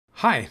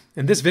Hi,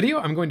 in this video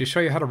I'm going to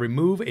show you how to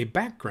remove a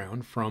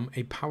background from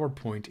a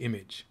PowerPoint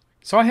image.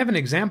 So I have an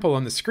example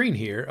on the screen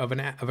here of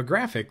a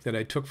graphic that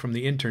I took from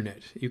the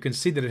internet. You can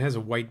see that it has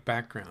a white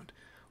background.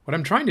 What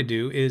I'm trying to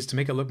do is to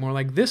make it look more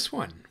like this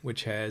one,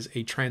 which has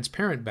a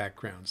transparent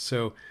background.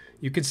 So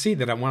you can see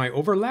that when I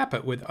overlap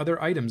it with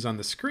other items on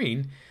the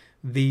screen,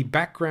 the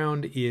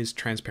background is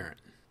transparent.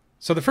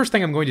 So the first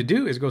thing I'm going to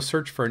do is go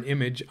search for an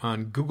image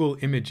on Google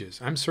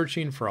Images. I'm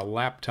searching for a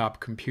laptop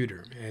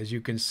computer. As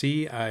you can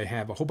see, I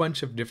have a whole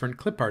bunch of different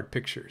clipart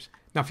pictures.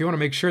 Now, if you want to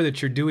make sure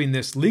that you're doing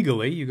this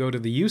legally, you go to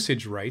the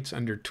usage rights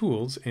under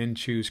Tools and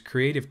choose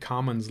Creative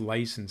Commons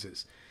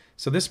licenses.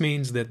 So this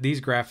means that these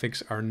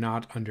graphics are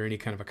not under any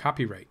kind of a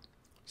copyright.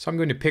 So I'm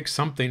going to pick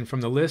something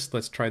from the list.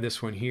 Let's try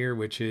this one here,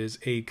 which is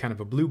a kind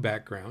of a blue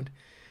background.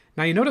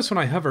 Now you notice when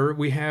I hover,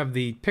 we have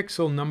the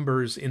pixel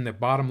numbers in the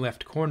bottom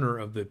left corner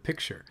of the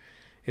picture.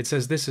 It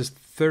says this is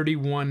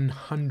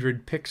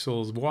 3100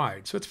 pixels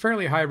wide, so it's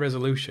fairly high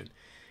resolution.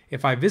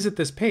 If I visit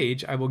this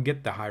page, I will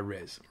get the high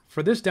res.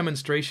 For this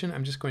demonstration,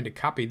 I'm just going to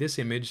copy this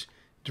image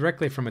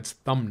directly from its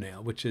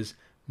thumbnail, which is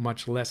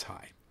much less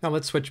high. Now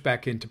let's switch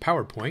back into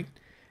PowerPoint,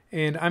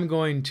 and I'm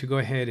going to go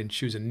ahead and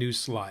choose a new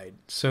slide.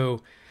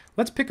 So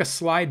let's pick a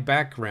slide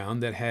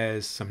background that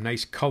has some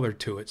nice color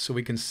to it so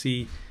we can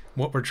see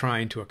what we're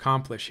trying to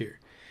accomplish here.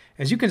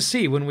 As you can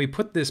see, when we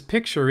put this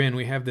picture in,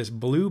 we have this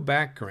blue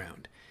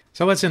background.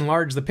 So let's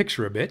enlarge the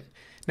picture a bit.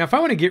 Now if I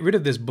want to get rid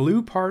of this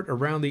blue part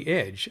around the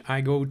edge, I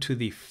go to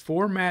the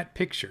Format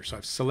Picture. So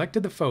I've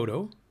selected the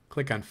photo,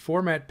 click on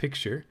Format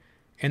Picture,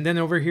 and then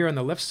over here on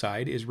the left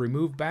side is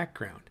Remove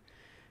Background.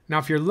 Now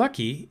if you're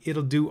lucky,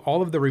 it'll do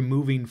all of the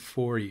removing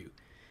for you.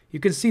 You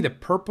can see the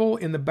purple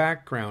in the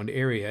background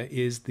area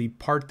is the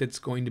part that's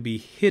going to be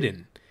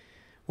hidden.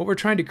 What we're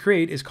trying to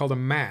create is called a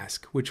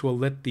mask, which will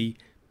let the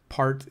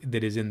part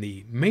that is in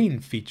the main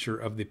feature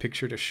of the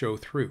picture to show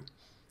through.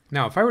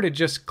 Now, if I were to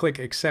just click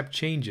Accept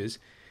Changes,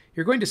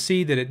 you're going to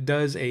see that it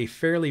does a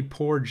fairly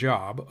poor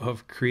job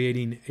of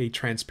creating a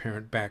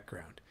transparent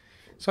background.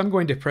 So I'm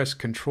going to press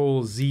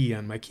Ctrl-Z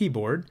on my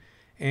keyboard,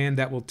 and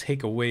that will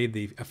take away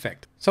the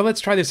effect. So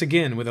let's try this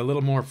again with a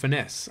little more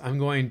finesse. I'm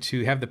going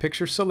to have the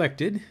picture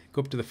selected,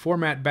 go up to the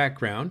Format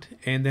Background,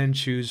 and then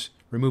choose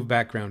Remove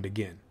Background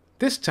again.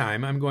 This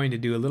time, I'm going to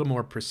do a little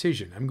more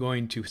precision. I'm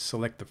going to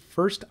select the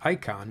first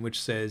icon,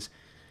 which says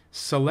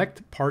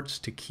Select Parts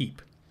to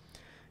Keep.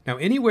 Now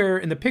anywhere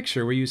in the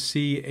picture where you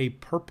see a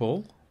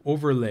purple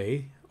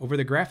overlay over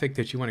the graphic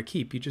that you want to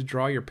keep, you just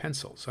draw your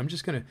pencil. So I'm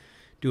just going to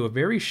do a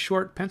very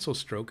short pencil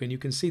stroke, and you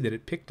can see that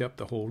it picked up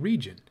the whole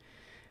region.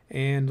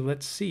 And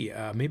let's see,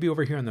 maybe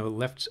over here on the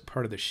left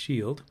part of the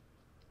shield,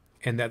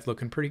 and that's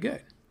looking pretty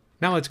good.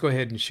 Now let's go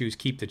ahead and choose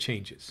Keep the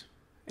Changes.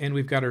 And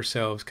we've got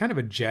ourselves kind of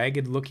a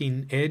jagged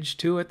looking edge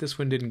to it. This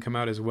one didn't come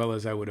out as well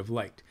as I would have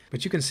liked.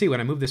 But you can see when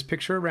I move this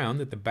picture around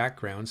that the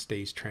background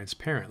stays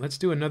transparent. Let's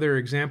do another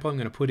example. I'm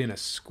going to put in a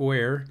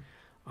square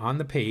on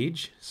the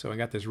page. So I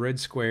got this red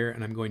square,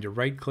 and I'm going to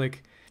right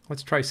click.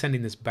 Let's try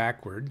sending this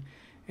backward.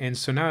 And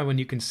so now when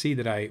you can see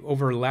that I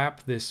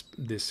overlap this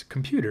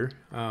computer,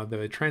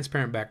 the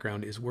transparent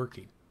background is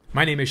working.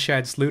 My name is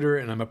Shad Sluter,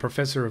 and I'm a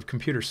professor of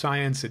computer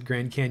science at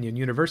Grand Canyon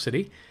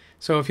University.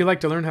 So if you'd like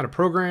to learn how to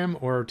program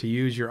or to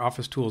use your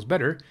office tools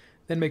better,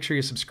 then make sure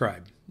you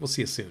subscribe. We'll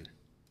see you soon.